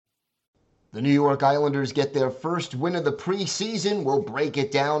The New York Islanders get their first win of the preseason. We'll break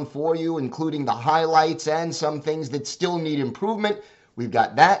it down for you, including the highlights and some things that still need improvement. We've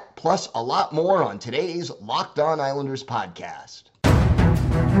got that, plus a lot more on today's Locked On Islanders podcast.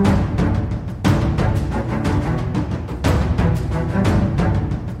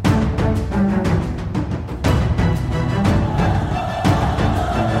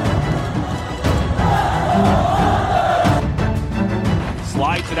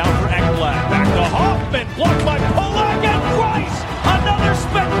 Slides it out for Ekblad. Back to Hoffman. Blocked by Pulock and Price. Another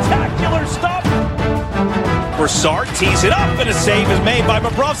spectacular stop. Broussard tees it up and a save is made by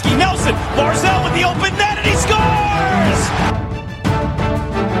Bobrovsky. Nelson. Barzal with the open net and he scores!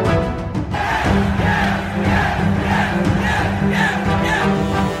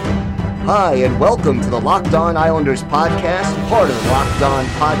 Hi, and welcome to the Locked On Islanders podcast, part of the Locked On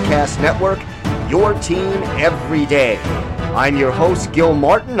Podcast Network, your team every day. I'm your host, Gil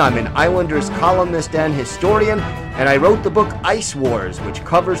Martin. I'm an Islanders columnist and historian, and I wrote the book Ice Wars, which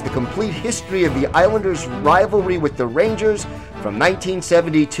covers the complete history of the Islanders' rivalry with the Rangers from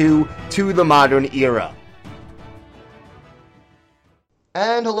 1972 to the modern era.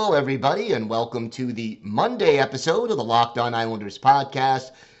 And hello, everybody, and welcome to the Monday episode of the Locked On Islanders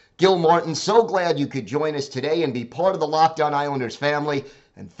podcast. Gil Martin, so glad you could join us today and be part of the Locked On Islanders family.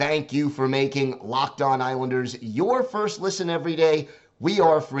 And thank you for making Locked On Islanders your first listen every day. We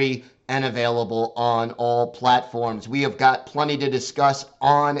are free and available on all platforms. We have got plenty to discuss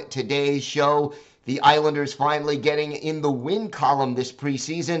on today's show. The Islanders finally getting in the win column this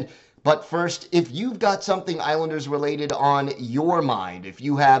preseason. But first, if you've got something Islanders related on your mind, if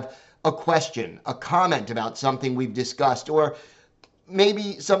you have a question, a comment about something we've discussed, or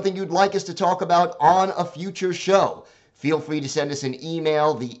maybe something you'd like us to talk about on a future show, feel free to send us an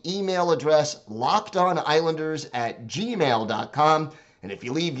email. The email address, lockedonislanders@gmail.com. And if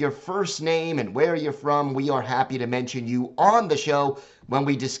you leave your first name and where you're from, we are happy to mention you on the show when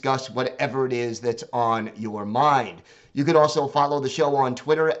we discuss whatever it is that's on your mind. You could also follow the show on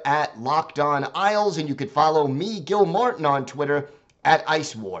Twitter at LockedOnIsles, and you could follow me, Gil Martin, on Twitter at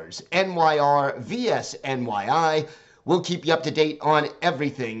Ice Wars, NYRVSNYI. We'll keep you up to date on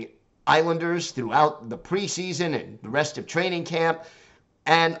everything Islanders throughout the preseason and the rest of training camp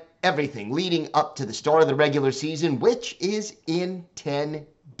and everything leading up to the start of the regular season, which is in 10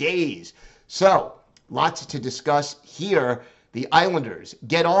 days. So, lots to discuss here. The Islanders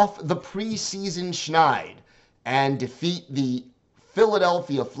get off the preseason schneid and defeat the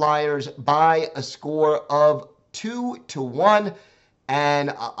Philadelphia Flyers by a score of 2-1.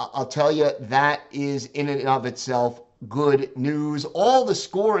 And I'll tell you, that is in and of itself good news. All the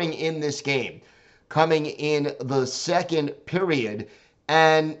scoring in this game coming in the second period.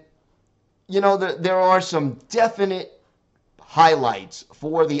 And, you know, there are some definite highlights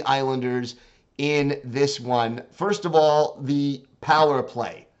for the Islanders in this one. First of all, the power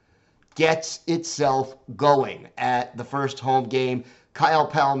play gets itself going at the first home game. Kyle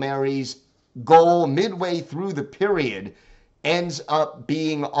Palmieri's goal midway through the period ends up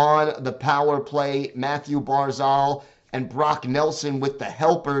being on the power play. Matthew Barzal and Brock Nelson with the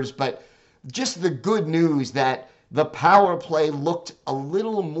helpers, but just the good news that the power play looked a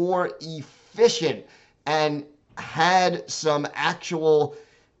little more efficient and had some actual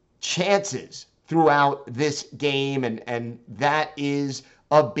chances throughout this game, and that is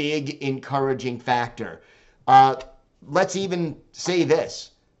a big encouraging factor. Let's even say this.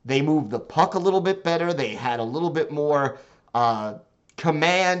 They moved the puck a little bit better. They had a little bit more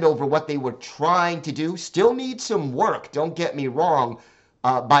command over what they were trying to do. Still needs some work, don't get me wrong.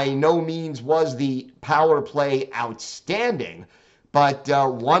 By no means was the power play outstanding, but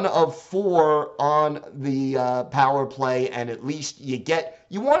 1 of 4 on the power play, and at least you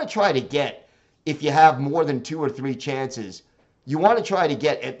want to try to get, if you have more than 2 or 3 chances, you want to try to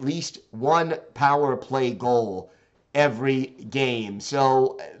get at least 1 power play goal every game.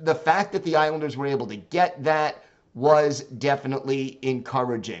 So the fact that the Islanders were able to get that was definitely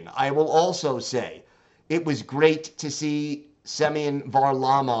encouraging. I will also say it was great to see Semyon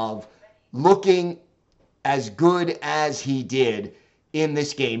Varlamov looking as good as he did in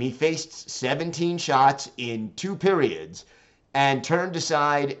this game. He faced 17 shots in 2 periods and turned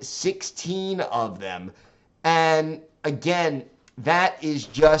aside 16 of them. And again, that is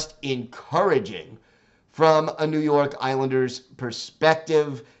just encouraging from a New York Islanders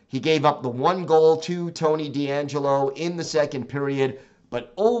perspective. He gave up the 1 goal to Tony DeAngelo in the second period,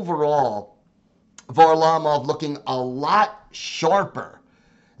 but overall, Varlamov looking a lot sharper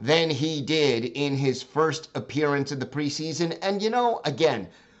than he did in his first appearance of the preseason. And, you know, again,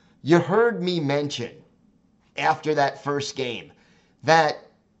 you heard me mention after that first game that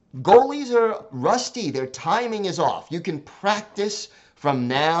goalies are rusty. Their timing is off. You can practice from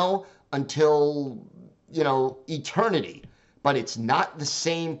now until, eternity, but it's not the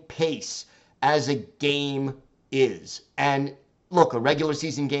same pace as a game is. And look, a regular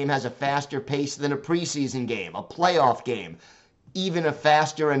season game has a faster pace than a preseason game, a playoff game, even a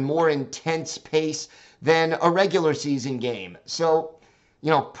faster and more intense pace than a regular season game. So,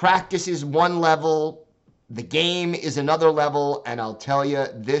 practice is one level, the game is another level, and I'll tell you,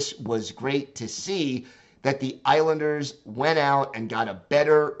 this was great to see that the Islanders went out and got a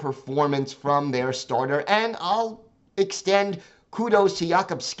better performance from their starter. And I'll extend kudos to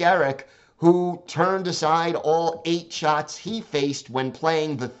Jakub Skarek, who turned aside all 8 shots he faced when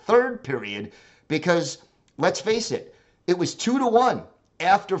playing the third period, because let's face it, it was 2-1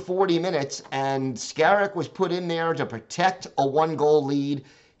 after 40 minutes, and Skarek was put in there to protect a 1-goal lead.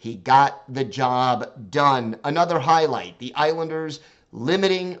 He got the job done. Another highlight, the Islanders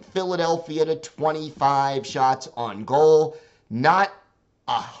limiting Philadelphia to 25 shots on goal. Not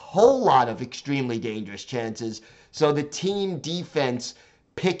a whole lot of extremely dangerous chances. So the team defense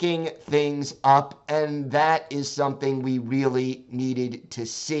picking things up, and that is something we really needed to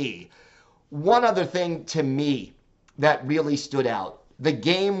see. One other thing to me that really stood out, the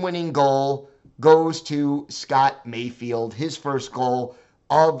game-winning goal goes to Scott Mayfield, his first goal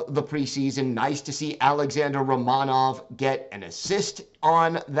of the preseason. Nice to see Alexander Romanov get an assist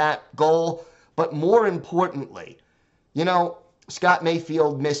on that goal. But more importantly, Scott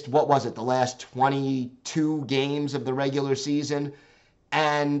Mayfield missed, the last 22 games of the regular season.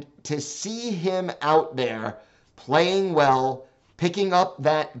 And to see him out there playing well, picking up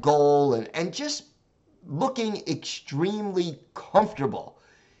that goal, and just looking extremely comfortable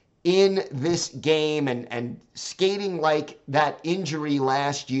in this game and skating like that injury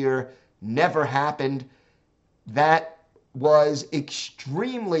last year never happened, that was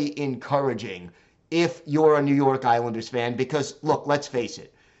extremely encouraging if you're a New York Islanders fan, because, look, let's face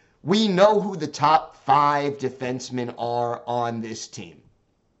it, we know who the top 5 defensemen are on this team.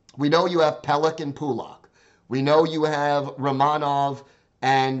 We know you have Pelech and Pulock. We know you have Romanov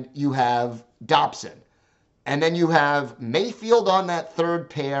and you have Dobson. And then you have Mayfield on that third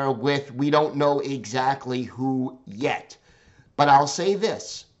pair with, we don't know exactly who yet. But I'll say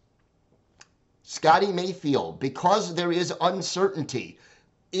this, Scotty Mayfield, because there is uncertainty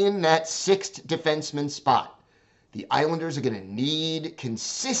in that 6th defenseman spot, the Islanders are going to need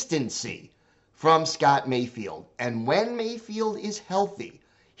consistency from Scott Mayfield. And when Mayfield is healthy,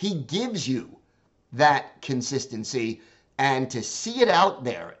 he gives you that consistency. And to see it out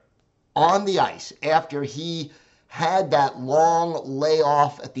there on the ice after he had that long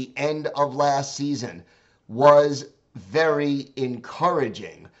layoff at the end of last season was very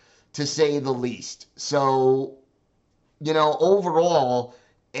encouraging, to say the least. So, overall,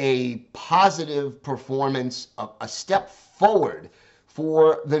 a positive performance, a step forward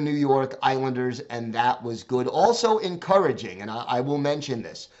for the New York Islanders, and that was good. Also encouraging, and I will mention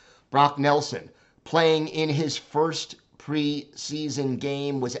this, Brock Nelson, playing in his first preseason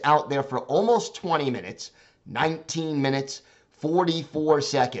game, was out there for almost 20 minutes, 19 minutes, 44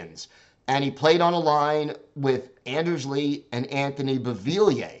 seconds. And he played on a line with Anders Lee and Anthony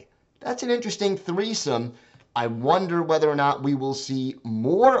Beauvillier. That's an interesting threesome. I wonder whether or not we will see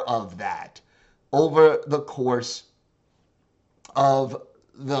more of that over the course of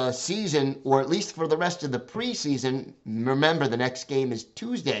the season, or at least for the rest of the preseason. Remember, the next game is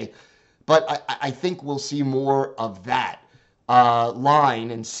Tuesday. But I think we'll see more of that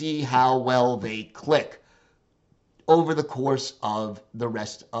line and see how well they click over the course of the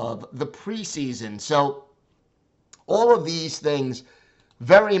rest of the preseason. So all of these things,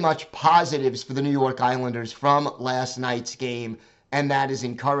 very much positives for the New York Islanders from last night's game, and that is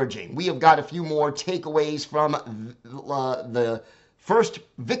encouraging. We have got a few more takeaways from the first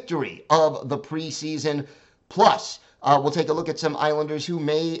victory of the preseason. Plus, we'll take a look at some Islanders who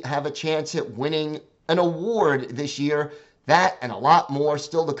may have a chance at winning an award this year. That and a lot more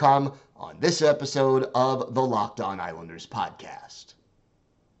still to come on this episode of the Locked On Islanders podcast.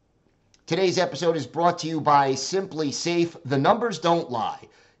 Today's episode is brought to you by Simply Safe. The numbers don't lie.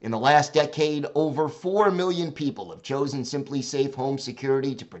 In the last decade, over 4 million people have chosen Simply Safe Home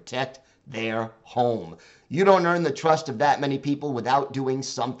Security to protect their home. You don't earn the trust of that many people without doing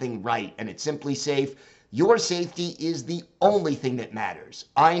something right. And at Simply Safe, your safety is the only thing that matters.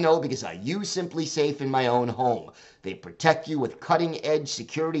 I know because I use Simply Safe in my own home. They protect you with cutting-edge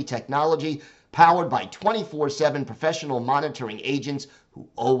security technology powered by 24/7 professional monitoring agents who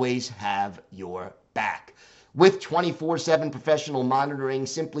always have your back. With 24/7 professional monitoring,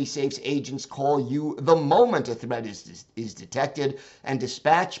 SimpliSafe's agents call you the moment a threat is detected and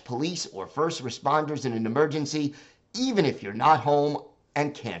dispatch police or first responders in an emergency, even if you're not home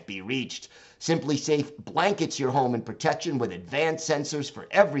and can't be reached. SimpliSafe blankets your home in protection with advanced sensors for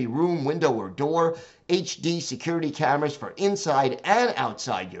every room, window, or door, HD security cameras for inside and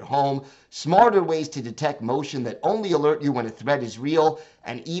outside your home, smarter ways to detect motion that only alert you when a threat is real,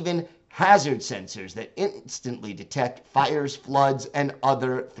 and even hazard sensors that instantly detect fires, floods, and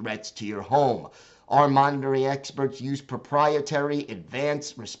other threats to your home. Our monitoring experts use proprietary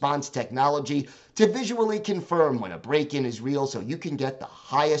advanced response technology to visually confirm when a break-in is real so you can get the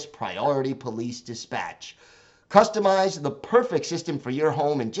highest priority police dispatch. Customize the perfect system for your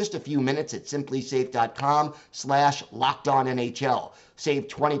home in just a few minutes at simplisafe.com/LockedOnNHL. Save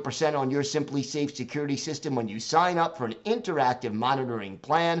 20% on your SimpliSafe security system when you sign up for an interactive monitoring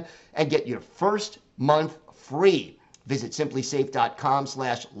plan and get your first month free. Visit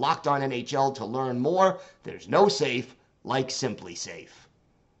simplisafe.com/LockedOnNHL to learn more. There's no safe like SimpliSafe.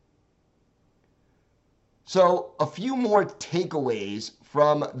 So a few more takeaways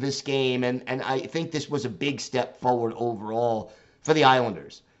from this game, and I think this was a big step forward overall for the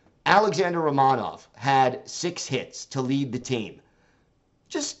Islanders. Alexander Romanov had 6 hits to lead the team.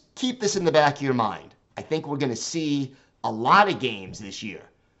 Just keep this in the back of your mind. I think we're going to see a lot of games this year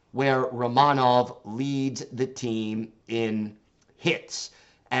where Romanov leads the team in hits.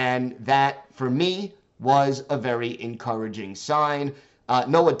 And that, for me, was a very encouraging sign.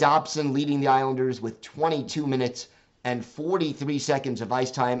 Noah Dobson leading the Islanders with 22 minutes and 43 seconds of ice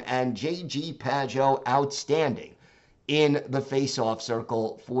time, and J.G. Pageau outstanding in the face-off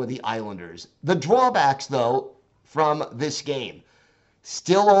circle for the Islanders. The drawbacks, though, from this game,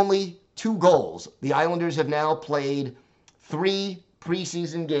 still only 2 goals. The Islanders have now played 3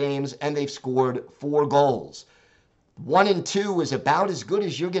 preseason games, and they've scored 4 goals. 1 and 2 is about as good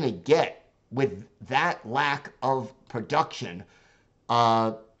as you're going to get with that lack of production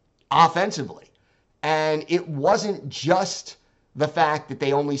offensively. And it wasn't just the fact that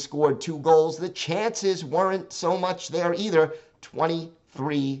they only scored 2 goals. The chances weren't so much there either.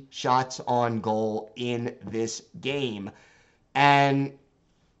 23 shots on goal in this game. And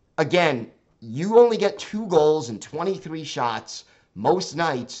again, you only get 2 goals and 23 shots most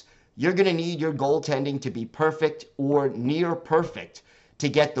nights. You're going to need your goaltending to be perfect or near perfect to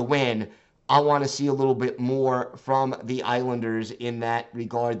get the win. I want to see a little bit more from the Islanders in that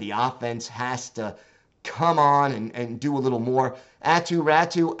regard. The offense has to come on and do a little more. Aatu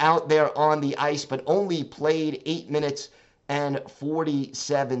Räty out there on the ice, but only played 8 minutes and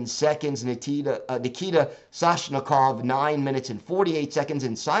 47 seconds. Nikita Soshnikov, 9 minutes and 48 seconds.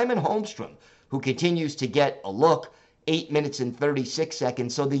 And Simon Holmstrom, who continues to get a look, 8 minutes and 36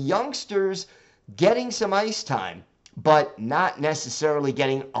 seconds. So the youngsters getting some ice time, but not necessarily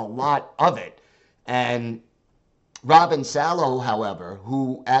getting a lot of it. And Robin Salo, however,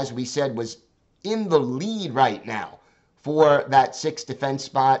 who, as we said, was in the lead right now for that 6th defense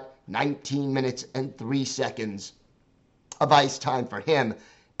spot, 19 minutes and 3 seconds of ice time for him.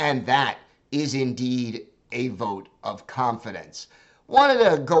 And that is indeed a vote of confidence. Wanted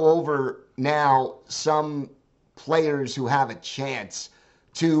to go over now some players who have a chance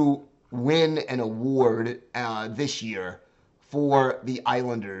to win an award this year for the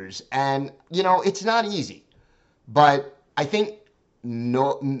Islanders. And, you know, it's not easy. But I think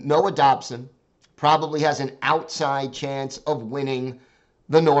Noah Dobson probably has an outside chance of winning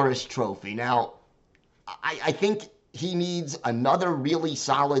the Norris Trophy. Now, I think he needs another really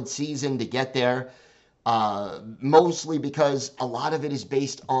solid season to get there, mostly because a lot of it is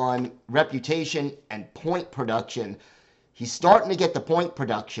based on reputation and point production. He's starting to get the point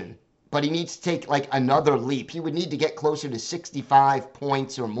production, but he needs to take like another leap. He would need to get closer to 65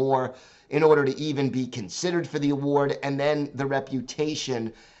 points or more in order to even be considered for the award, and then the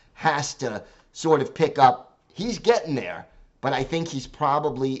reputation has to sort of pick up. He's getting there, but I think he's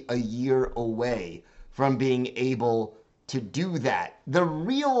probably a year away from being able to do that. The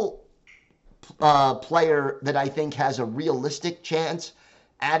real player that I think has a realistic chance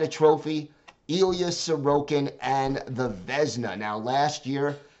at a trophy, Ilya Sorokin and the Vezina. Now, last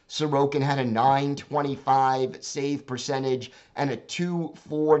year, Sorokin had a .925 save percentage and a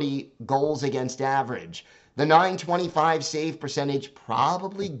 .240 goals against average. The .925 save percentage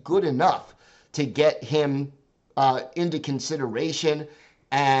probably good enough to get him into consideration.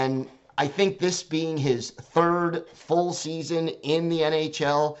 And I think this being his 3rd full season in the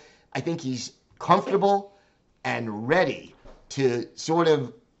NHL, I think he's comfortable and ready to sort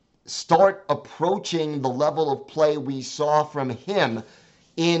of start approaching the level of play we saw from him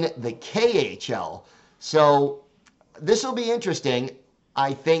in the KHL. So this will be interesting.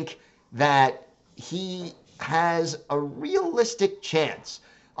 I think that he has a realistic chance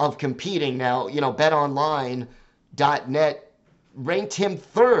of competing. Now, BetOnline.net ranked him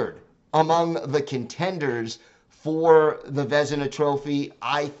third among the contenders for the Vezina Trophy.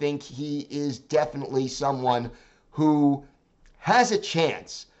 I think he is definitely someone who has a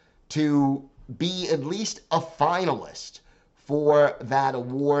chance to be at least a finalist for that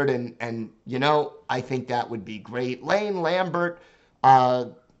award. And I think that would be great. Lane Lambert,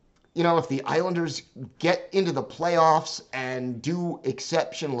 if the Islanders get into the playoffs and do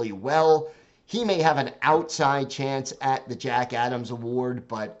exceptionally well, he may have an outside chance at the Jack Adams Award.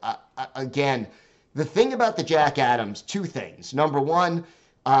 But again, the thing about the Jack Adams, two things. Number one,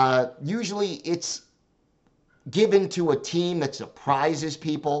 usually it's given to a team that surprises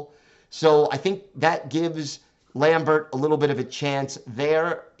people. So I think that gives Lambert a little bit of a chance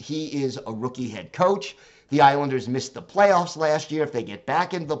there. He is a rookie head coach. The Islanders missed the playoffs last year. If they get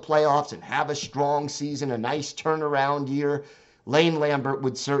back into the playoffs and have a strong season, a nice turnaround year, Lane Lambert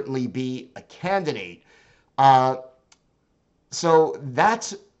would certainly be a candidate. So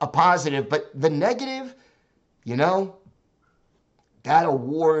that's a positive. But the negative, that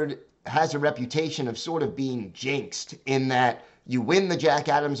award has a reputation of sort of being jinxed in that you win the Jack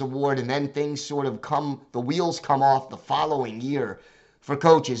Adams Award and then things sort of the wheels come off the following year for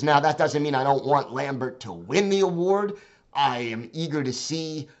coaches. Now, that doesn't mean I don't want Lambert to win the award. I am eager to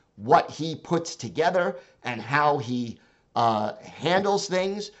see what he puts together and how he handles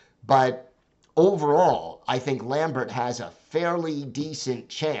things. But overall, I think Lambert has a fairly decent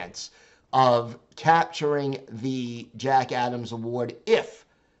chance of capturing the Jack Adams Award if,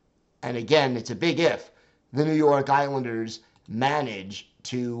 and again, it's a big if, the New York Islanders manage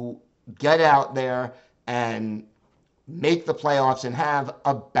to get out there and make the playoffs and have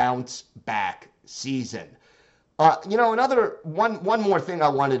a bounce back season. One more thing I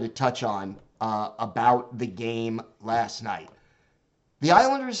wanted to touch on about the game last night. The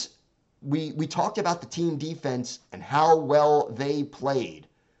Islanders, we talked about the team defense and how well they played.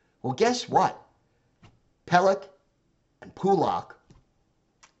 Well, guess what? Pelech and Pulock,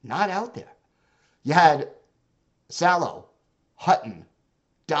 not out there. You had Salo, Hutton,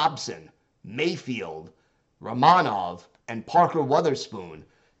 Dobson, Mayfield, Romanov, and Parker Wotherspoon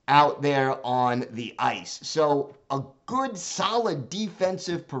out there on the ice. So a good, solid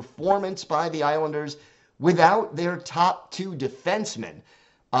defensive performance by the Islanders without their top two defensemen.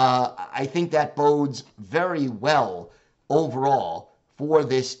 I think that bodes very well overall for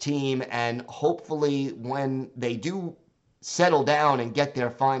this team, and hopefully when they do settle down and get their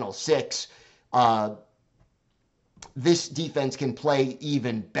final six, this defense can play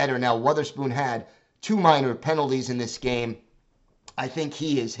even better. Now, Wotherspoon had 2 minor penalties in this game. I think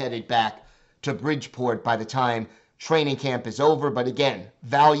he is headed back to Bridgeport by the time training camp is over. But again,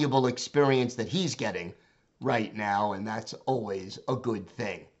 valuable experience that he's getting right now, and that's always a good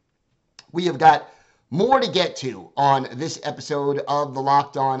thing. We have got more to get to on this episode of the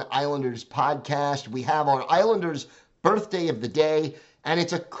Locked On Islanders podcast. We have our Islanders birthday of the day, and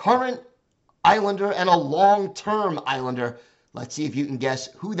it's a current Islander and a long-term Islander. Let's see if you can guess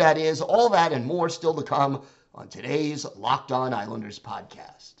who that is. All that and more still to come on today's Locked On Islanders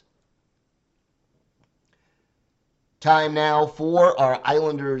podcast. Time now for our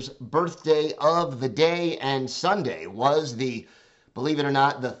Islanders birthday of the day, and Sunday was believe it or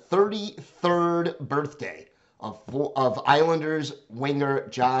not, the 33rd birthday of Islanders winger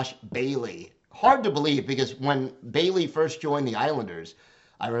Josh Bailey. Hard to believe because when Bailey first joined the Islanders,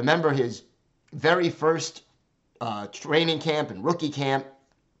 I remember his very first training camp and rookie camp.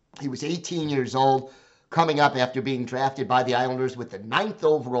 He was 18 years old, coming up after being drafted by the Islanders with the 9th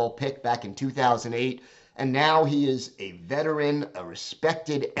overall pick back in 2008. And now he is a veteran, a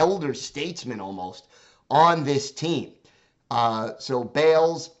respected elder statesman almost on this team. So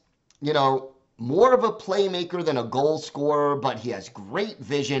Bales, more of a playmaker than a goal scorer, but he has great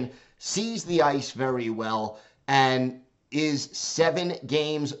vision, sees the ice very well, and is 7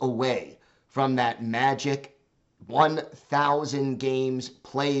 games away from that magic 1,000 games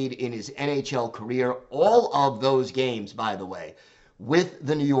played in his NHL career. All of those games, by the way, with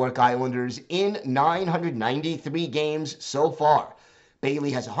the New York Islanders in 993 games so far.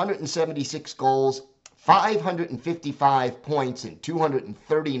 Bailey has 176 goals, 555 points, and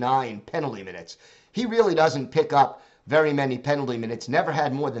 239 penalty minutes. He really doesn't pick up very many penalty minutes, never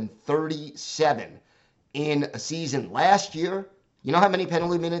had more than 37 in a season. Last year, you know how many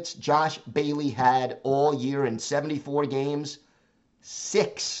penalty minutes Josh Bailey had all year in 74 games?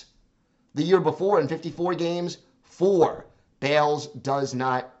 6. The year before in 54 games, 4. Bales does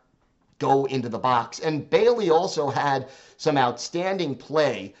not go into the box. And Bailey also had some outstanding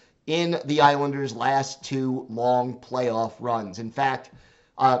play in the Islanders' last two long playoff runs. In fact,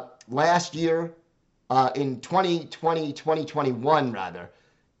 last year, in 2021 rather,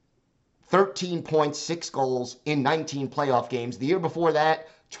 13 points, 6 goals in 19 playoff games. The year before that,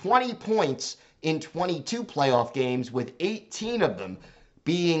 20 points in 22 playoff games, with 18 of them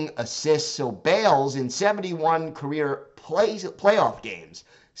being assists. So Bales in 71 career playoff games,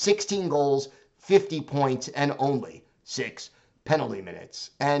 16 goals, 50 points, and only 6 penalty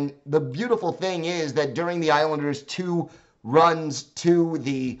minutes. And the beautiful thing is that during the Islanders' 2 runs to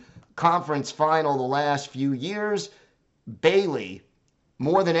the conference final the last few years, Bailey,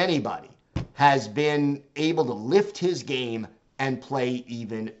 more than anybody, has been able to lift his game and play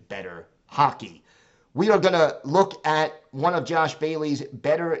even better hockey. We are going to look at one of Josh Bailey's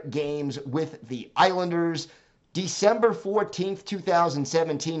better games with the Islanders. December 14th,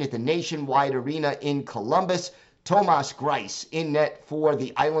 2017 at the Nationwide Arena in Columbus. Tomas Greiss in net for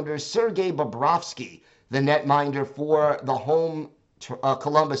the Islanders. Sergei Bobrovsky, the netminder for the home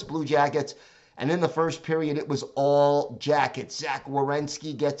Columbus Blue Jackets. And in the first period, it was all Jackets. Zach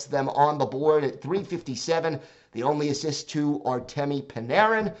Werenski gets them on the board at 3:57. The only assist to Artemi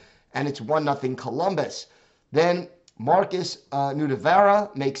Panarin, and it's 1-0 Columbus. Then Marcus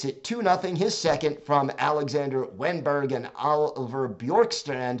Nudivara makes it 2-0, his second from Alexander Wenberg and Oliver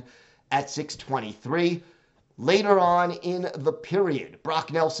Bjorkstrand at 6:23. Later on in the period,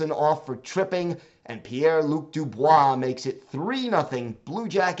 Brock Nelson off for tripping, and Pierre-Luc Dubois makes it 3-0 Blue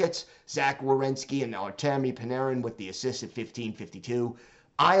Jackets. Zach Werenski and Artemi Panarin with the assist at 15:52.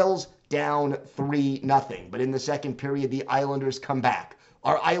 Isles down 3-0. But in the second period, the Islanders come back.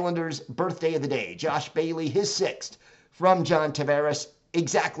 Our Islanders' birthday of the day, Josh Bailey, his 6th from John Tavares,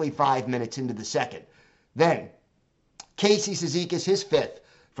 exactly 5 minutes into the second. Then Casey Cizikas, his 5th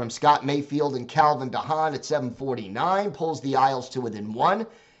from Scott Mayfield and Calvin DeHaan at 7:49, pulls the Isles to within 1.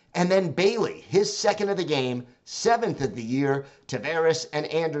 And then Bailey, his 2nd of the game, 7th of the year. Tavares and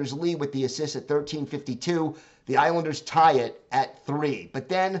Anders Lee with the assist at 13:52. The Islanders tie it at 3. But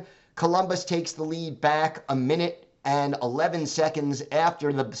then Columbus takes the lead back a minute and 11 seconds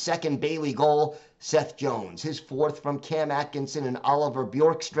after the second Bailey goal. Seth Jones, his 4th from Cam Atkinson and Oliver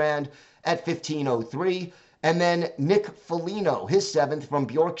Bjorkstrand at 15:03. And then Nick Foligno, his 7th from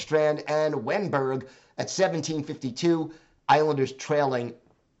Bjorkstrand and Wenberg at 17:52. Islanders trailing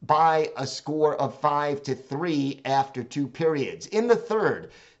by a score of 5-3 after 2 periods. In the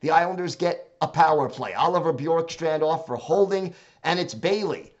third, the Islanders get a power play. Oliver Bjorkstrand off for holding, and it's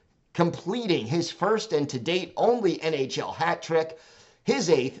Bailey completing his first and to date only NHL hat trick. His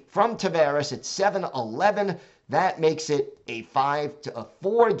 8th from Tavares at 7:11. That makes it a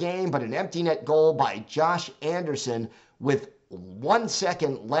 5-4 game, but an empty net goal by Josh Anderson with 1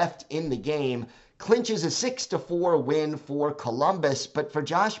 second left in the game clinches a 6-4 win for Columbus. But for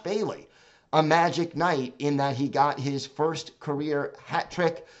Josh Bailey, a magic night in that he got his first career hat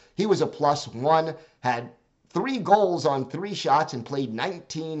trick. He was a +1, had 3 goals on 3 shots, and played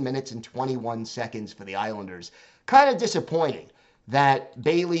 19 minutes and 21 seconds for the Islanders. Kind of disappointing that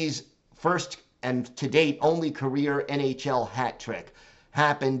Bailey's first and to date only career NHL hat trick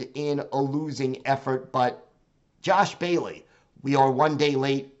happened in a losing effort. But Josh Bailey, we are 1 day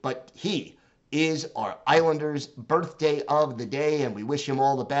late, but he is our Islanders' birthday of the day, and we wish him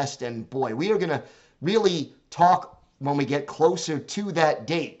all the best. And boy, we are going to really talk when we get closer to that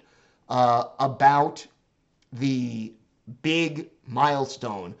date about the big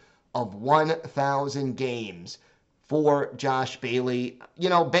milestone of 1,000 games for Josh Bailey. You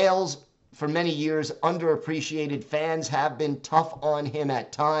know, Bales, for many years, underappreciated. Fans have been tough on him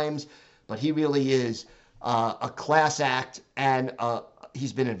at times, but he really is a class act, and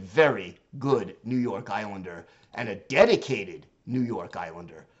he's been a very good New York Islander and a dedicated New York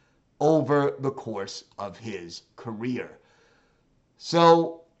Islander over the course of his career.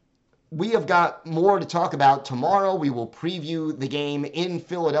 So we have got more to talk about tomorrow. We will preview the game in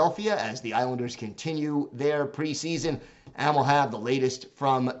Philadelphia as the Islanders continue their preseason, and we'll have the latest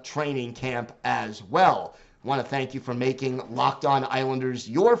from training camp as well. I want to thank you for making Locked On Islanders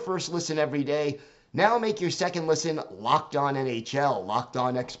your first listen every day. Now make your second listen Locked On NHL. Locked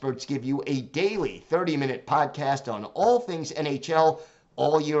On experts give you a daily 30-minute podcast on all things NHL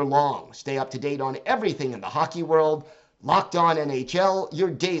all year long. Stay up to date on everything in the hockey world. Locked On NHL, your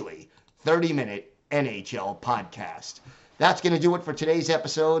daily 30-minute NHL podcast. That's going to do it for today's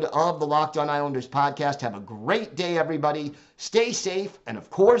episode of the Locked On Islanders podcast. Have a great day, everybody. Stay safe, and of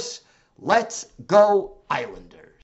course, let's go Islanders.